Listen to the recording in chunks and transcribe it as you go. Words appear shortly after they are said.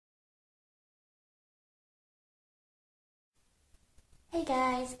Hey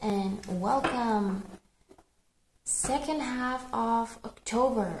guys, and welcome. Second half of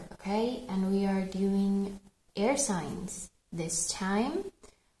October, okay? And we are doing air signs this time.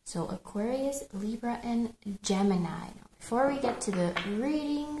 So Aquarius, Libra, and Gemini. Before we get to the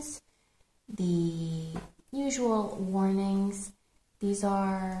readings, the usual warnings. These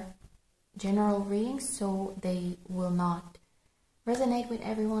are general readings, so they will not resonate with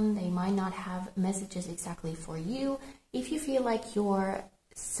everyone. They might not have messages exactly for you. If you feel like your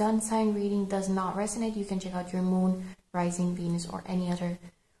sun sign reading does not resonate, you can check out your moon, rising, Venus, or any other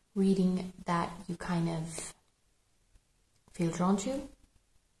reading that you kind of feel drawn to.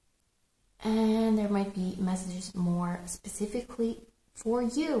 And there might be messages more specifically for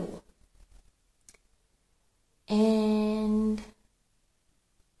you. And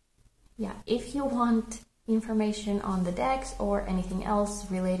yeah, if you want information on the decks or anything else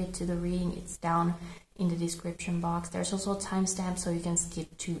related to the reading, it's down in the description box. There's also a timestamp so you can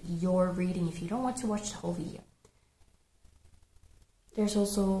skip to your reading if you don't want to watch the whole video. There's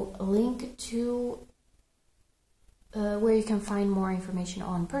also a link to where you can find more information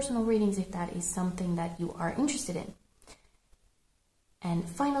on personal readings if that is something that you are interested in. And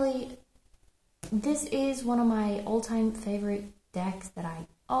finally, this is one of my all-time favorite decks that I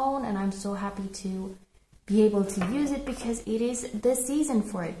own, and I'm so happy to be able to use it because it is the season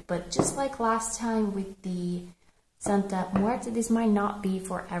for it. But just like last time with the Santa Muerte, this might not be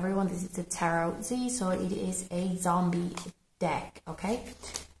for everyone. This is a Tarot Z, so it is a zombie deck, okay?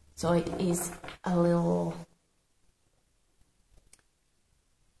 So it is a little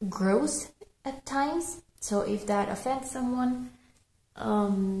gross at times, so if that offends someone,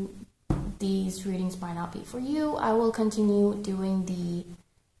 these readings might not be for you. I will continue doing the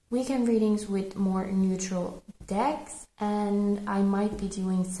weekend readings with more neutral decks, and I might be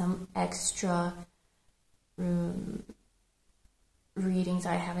doing some extra readings.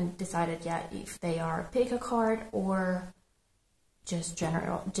 I haven't decided yet if they are pick a card or just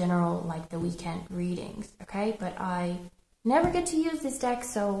general like the weekend readings, okay? But I never get to use this deck,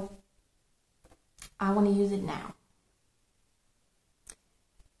 so I want to use it now.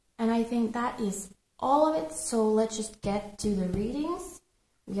 And I think that is all of it, so let's just get to the readings.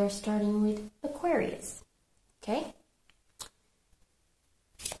 We are starting with Aquarius, okay?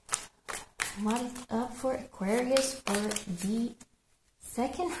 What is up for Aquarius for the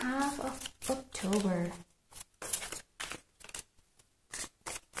second half of October?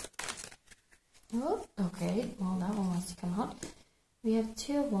 Oh, okay, well that one wants to come out. We have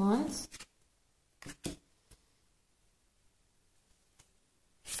 2 of Wands.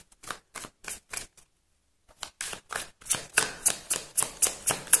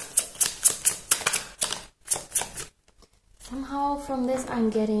 Somehow from this I'm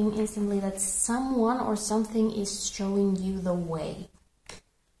getting instantly that someone or something is showing you the way.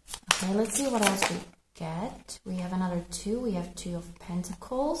 Okay, let's see what else we get. We have another 2. We have 2 of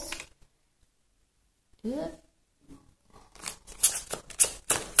Pentacles.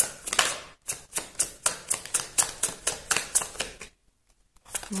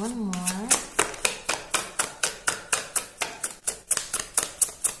 One more.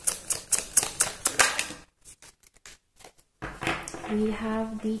 We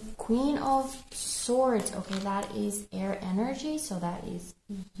have the Queen of Swords. Okay, that is air energy, so that is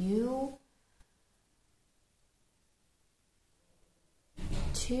you.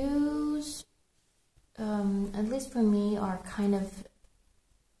 2s, at least for me, are kind of,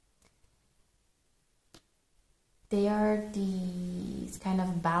 they are these kind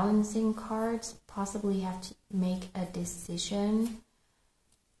of balancing cards. Possibly have to make a decision.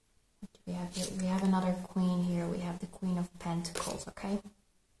 We have here? We have another queen here. We have the Queen of Pentacles, okay?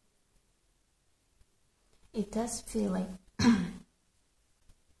 It does feel like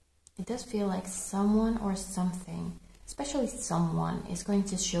it does feel like someone or something, especially someone, is going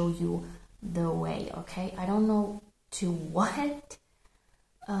to show you the way, okay? I don't know to what,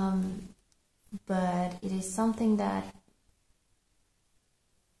 but it is something that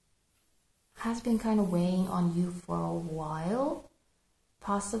has been kind of weighing on you for a while,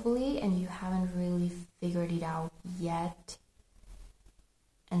 possibly, and you haven't really figured it out yet,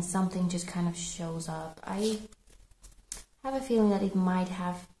 and something just kind of shows up. I have a feeling that it might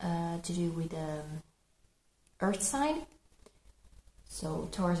have to do with earth sign, so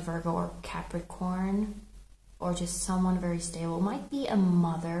Taurus, Virgo, or Capricorn, or just someone very stable. Might be a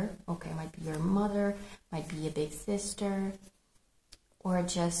mother, okay, might be your mother, might be a big sister, or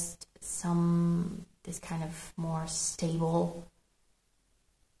just this kind of more stable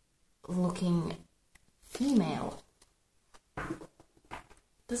looking female.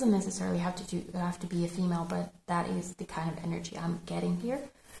 Doesn't necessarily have to be a female, but that is the kind of energy I'm getting here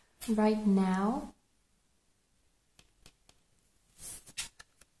right now.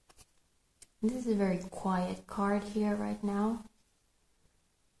 This is a very quiet card here right now.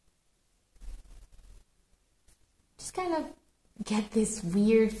 Just kind of get this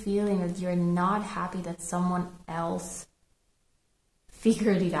weird feeling that you're not happy that someone else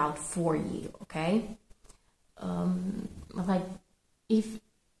figured it out for you, okay? Like, if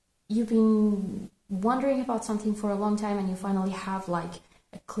you've been wondering about something for a long time and you finally have like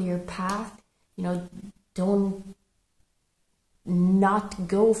a clear path, you know, don't not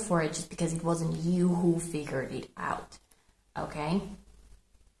go for it just because it wasn't you who figured it out, okay?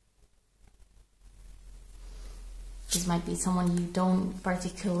 This might be someone you don't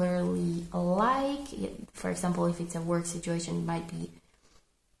particularly like. For example, if it's a work situation, it might be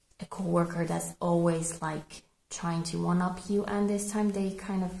a coworker that's always like trying to one-up you, and this time they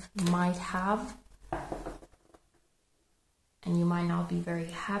kind of might have. And you might not be very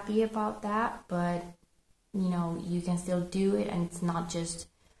happy about that, but you know, you can still do it, and it's not just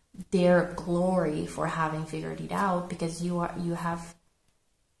their glory for having figured it out, because you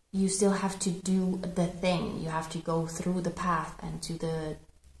still have to do the thing. You have to go through the path and to the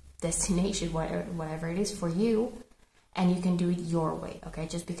destination, whatever it is for you, and you can do it your way, okay?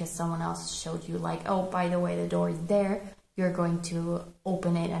 Just because someone else showed you like, oh, by the way, the door is there, you're going to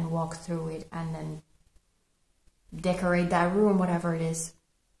open it and walk through it and then decorate that room, whatever it is,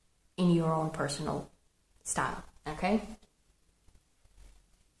 in your own personal style, okay?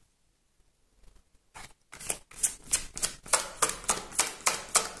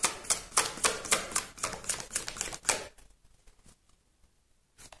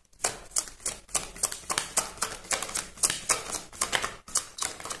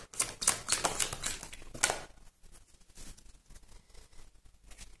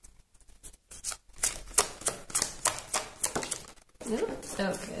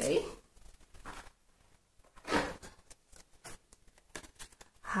 Okay.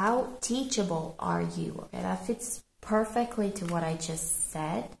 How teachable are you? Okay, that fits perfectly to what I just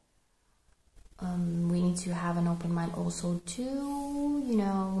said. We need to have an open mind also too. You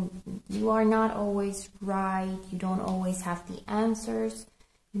know, you are not always right. You don't always have the answers.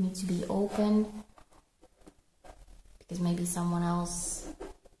 You need to be open, because maybe someone else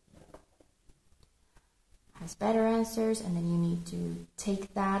has better answers, and then you need to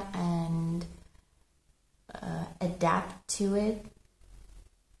take that and adapt to it.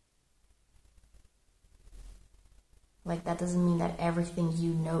 Like, that doesn't mean that everything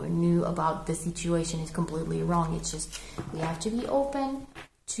you knew about the situation is completely wrong. It's just we have to be open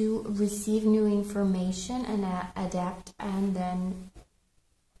to receive new information and adapt, and then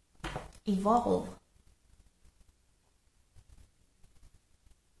evolve.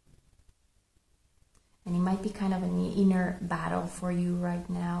 And it might be kind of an inner battle for you right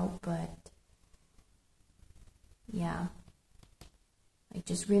now, but yeah. Like,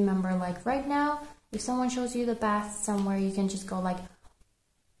 just remember, like, right now, if someone shows you the path somewhere, you can just go like,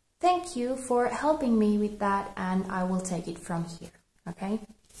 thank you for helping me with that, and I will take it from here, okay?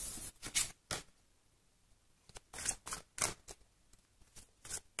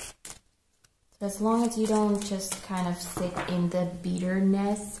 So as long as you don't just kind of sit in the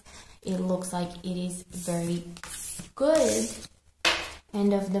bitterness, it looks like it is very good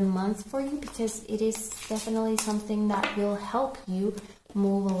end of the month for you, because it is definitely something that will help you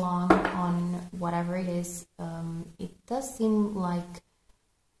move along on whatever it is. It does seem like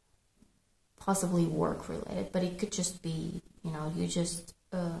possibly work related, but it could just be, you know, you just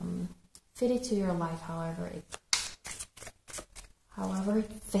fit it to your life however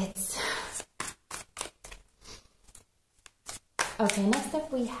it fits. Okay, next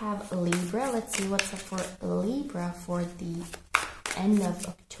up we have Libra. Let's see what's up for Libra for the end of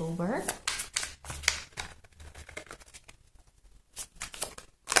October.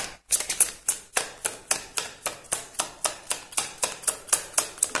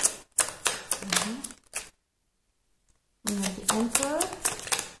 We have the Emperor.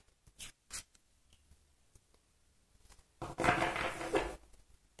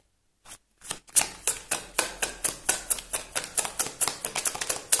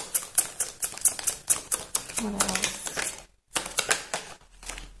 What else?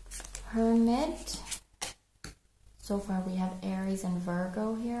 Hermit. So far we have Aries and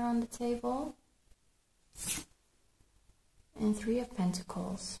Virgo here on the table. And Three of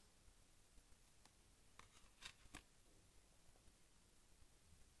Pentacles.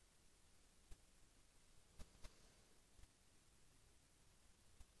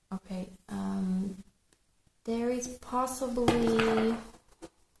 Okay, there is possibly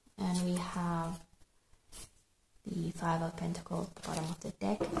And we have the Five of Pentacles at the bottom of the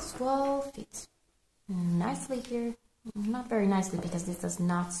deck as well. Fits nicely here. Not very nicely, because this does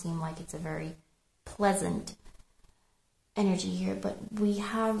not seem like it's a very pleasant energy here, but we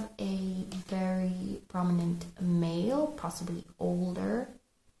have a very prominent male, possibly older,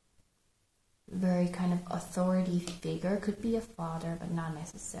 very kind of authority figure. Could be a father, but not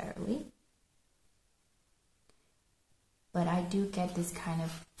necessarily. But I do get this kind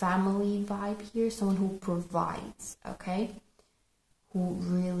of family vibe here, someone who provides, okay? Who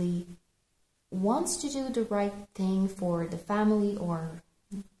really wants to do the right thing for the family or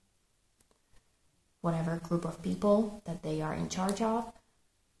whatever group of people that they are in charge of,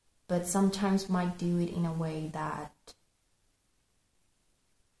 but sometimes might do it in a way that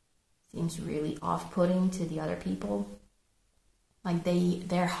seems really off-putting to the other people. Like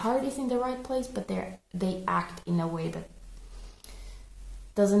their heart is in the right place, but they act in a way that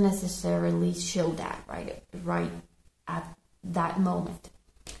doesn't necessarily show that right at that moment.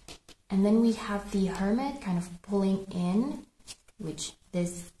 And then we have the Hermit kind of pulling in, which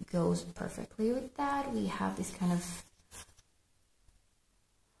this goes perfectly with that. We have this kind of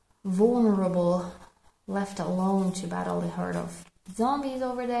vulnerable, left alone to battle the herd of zombies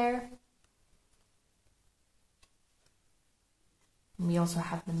over there. And we also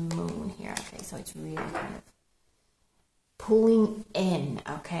have the Moon here, okay, so it's really kind of pulling in,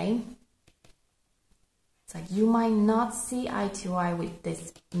 okay? It's like you might not see eye to eye with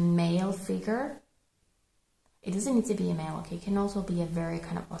this male figure. It doesn't need to be a male, okay? It can also be a very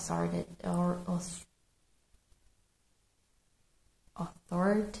kind of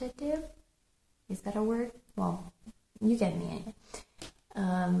authoritative. Is that a word? Well, you get me anyway.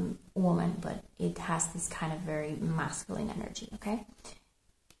 Woman, but it has this kind of very masculine energy, okay?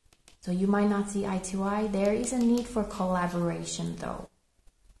 So you might not see eye to eye. There is a need for collaboration though.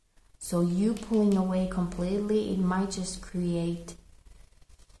 So you pulling away completely, it might just create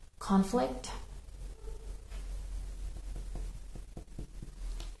conflict.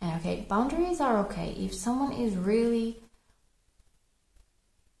 And okay, boundaries are okay. If someone is really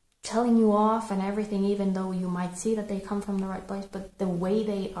telling you off and everything, even though you might see that they come from the right place, but the way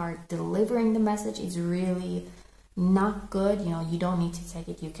they are delivering the message is really not good, you know, you don't need to take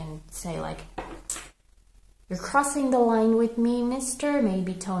it. You can say like, you're crossing the line with me, mister.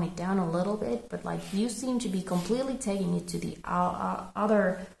 Maybe tone it down a little bit, but like you seem to be completely taking it to the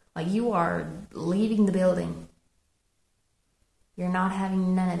other, like you are leaving the building. You're not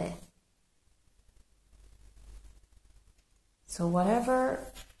having none of it. So whatever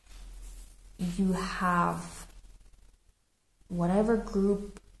you have, whatever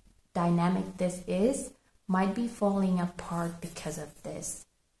group dynamic this is, might be falling apart because of this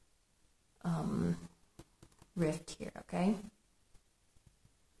rift here, okay?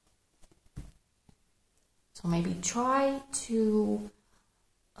 So maybe try to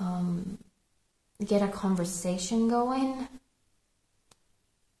get a conversation going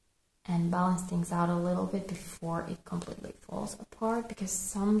and balance things out a little bit before it completely falls apart, because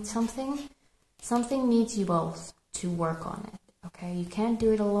something needs you both to work on it, okay? You can't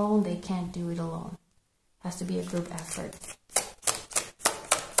do it alone, they can't do it alone. It has to be a group effort.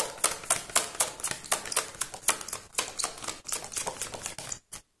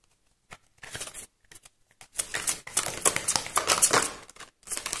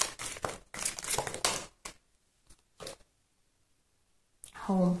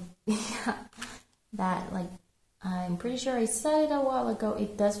 Home. Yeah, that, like, I'm pretty sure I said it a while ago,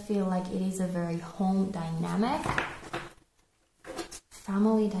 it does feel like it is a very home dynamic,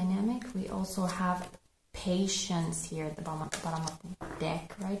 family dynamic. We also have Patience here at the bottom of the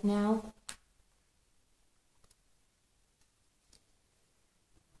deck right now.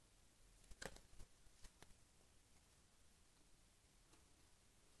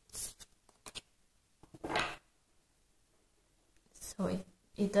 So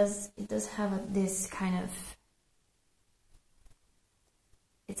it does have this kind of,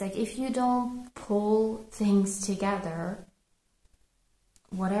 it's like if you don't pull things together,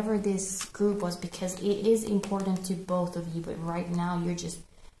 whatever this group was, because it is important to both of you, but right now you're just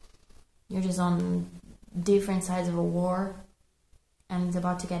on different sides of a war, and it's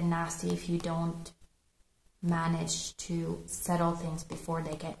about to get nasty if you don't manage to settle things before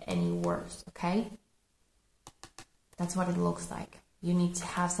they get any worse, okay? That's what it looks like. You need to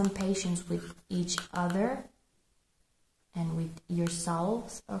have some patience with each other and with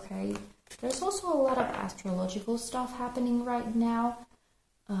yourselves, okay? There's also a lot of astrological stuff happening right now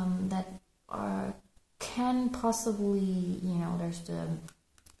that can possibly, you know, there's the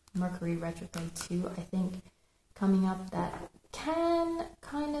Mercury retrograde too, I think, coming up, that can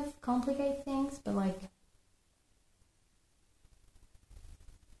kind of complicate things, but like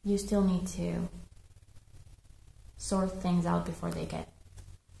you still need to sort things out before they get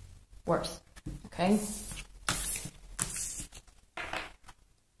worse, okay?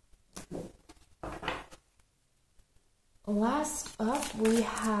 Last up, we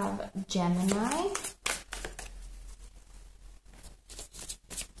have Gemini.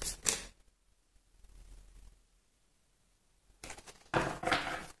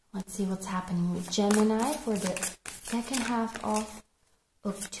 Let's see what's happening with Gemini for the second half of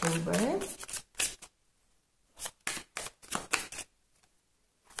October.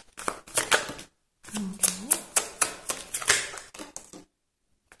 Okay.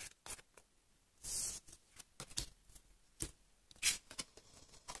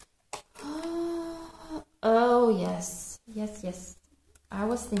 Oh, yes. Yes. I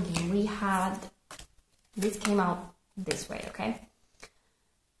was thinking we had, this came out this way, okay?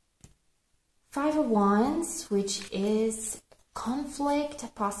 Five of Wands, which is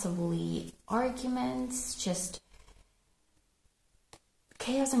conflict, possibly arguments, just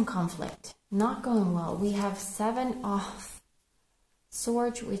chaos and conflict, not going well. We have Seven of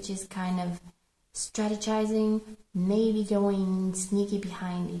Swords, which is kind of strategizing, maybe going sneaky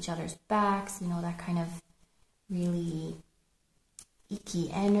behind each other's backs, you know, that kind of really icky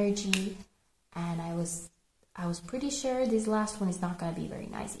energy. And I was pretty sure this last one is not going to be very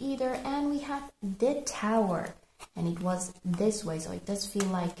nice either. And we have the Tower, and it was this way, so it does feel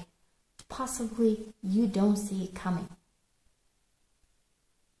like possibly you don't see it coming.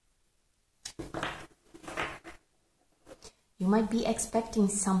 You might be expecting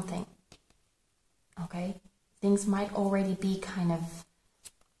something, okay? Things might already be kind of,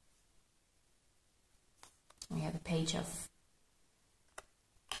 we have a Page of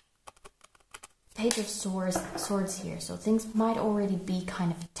Swords here, so things might already be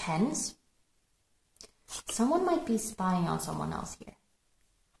kind of tense. Someone might be spying on someone else here.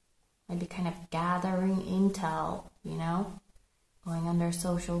 Might be kind of gathering intel, you know, going on their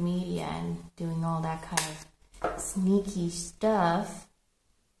social media and doing all that kind of sneaky stuff.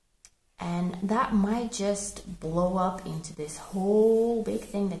 And that might just blow up into this whole big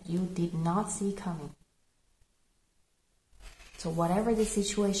thing that you did not see coming. So whatever the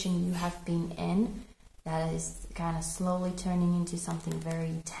situation you have been in, that is kind of slowly turning into something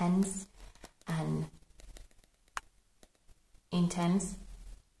very tense and intense.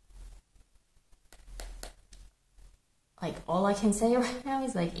 Like, all I can say right now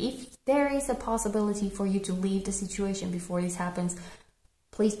is, like, if there is a possibility for you to leave the situation before this happens,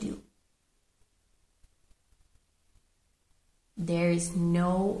 please do. There is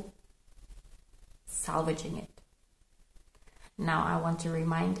no salvaging it. Now, I want to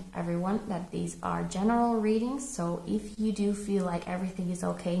remind everyone that these are general readings, so if you do feel like everything is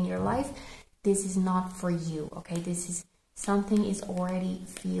okay in your life, this is not for you, okay? This is something is already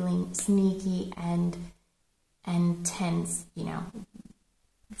feeling sneaky and tense, you know.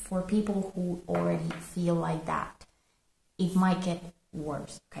 For people who already feel like that, it might get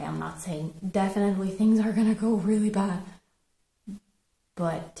worse, okay? I'm not saying definitely things are gonna go really bad,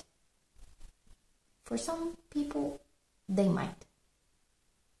 but for some people, they might.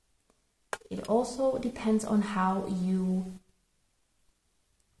 It also depends on how you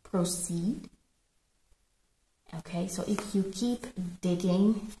proceed. Okay, so if you keep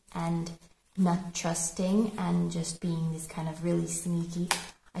digging and not trusting and just being this kind of really sneaky,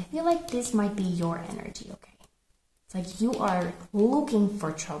 I feel like this might be your energy, okay? It's like you are looking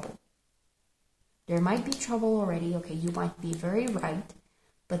for trouble. There might be trouble already, okay? You might be very right.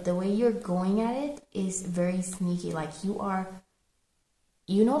 But the way you're going at it is very sneaky. Like you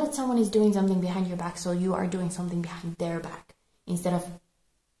know that someone is doing something behind your back, so you are doing something behind their back instead of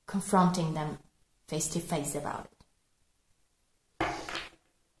confronting them face to face about it.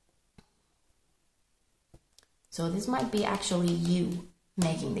 So this might be actually you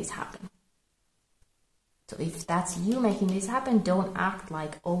making this happen. So if that's you making this happen, don't act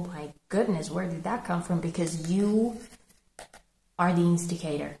like, oh my goodness, where did that come from? Because you are the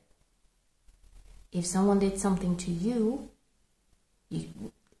instigator. If someone did something to you,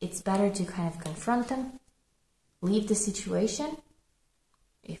 it's better to kind of confront them, leave the situation,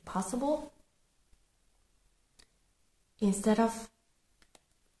 if possible, instead of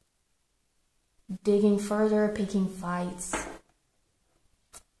digging further, picking fights.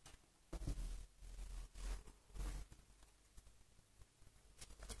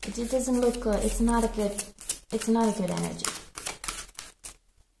 It just doesn't look good. It's not a good energy.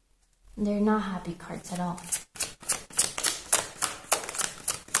 They're not happy cards at all.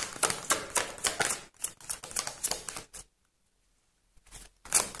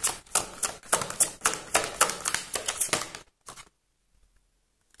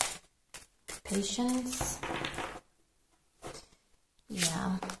 Patience.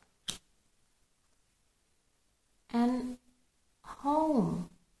 Yeah. And home.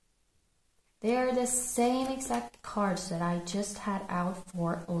 They are the same exact cards that I just had out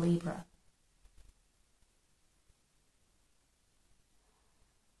for Libra.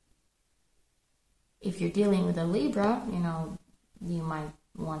 If you're dealing with a Libra, you know, you might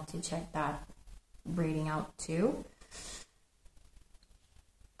want to check that reading out too.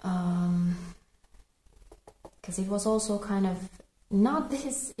 Because it was also kind of not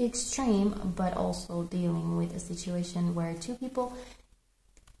this extreme, but also dealing with a situation where two people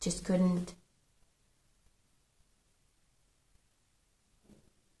just couldn't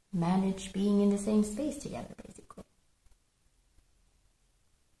manage being in the same space together, basically.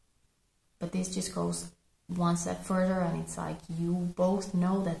 But this just goes one step further, and it's like you both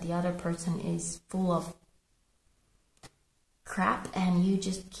know that the other person is full of crap, and you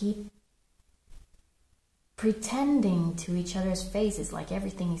just keep pretending to each other's faces like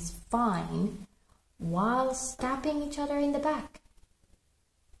everything is fine while stabbing each other in the back.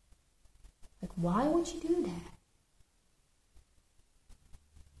 Like, why would you do that?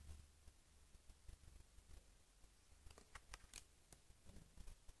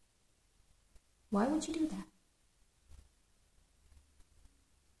 Why would you do that?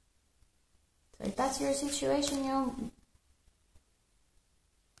 So if that's your situation, you know,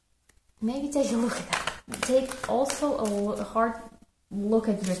 maybe take a look at that. Take also a hard look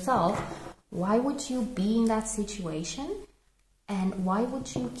at yourself. Why would you be in that situation? And why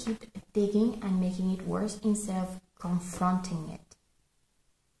would you keep digging and making it worse instead of confronting it?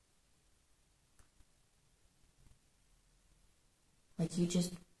 Like, you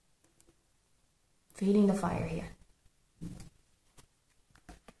just feeding the fire here.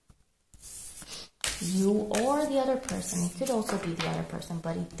 You or the other person. It could also be the other person,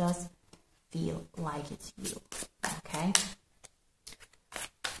 but it does feel like it's you. Okay?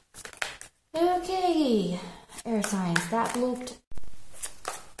 Okay, air signs. That looked...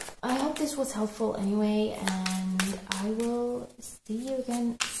 I hope this was helpful anyway, and I will see you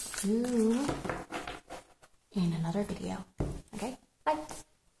again soon in another video.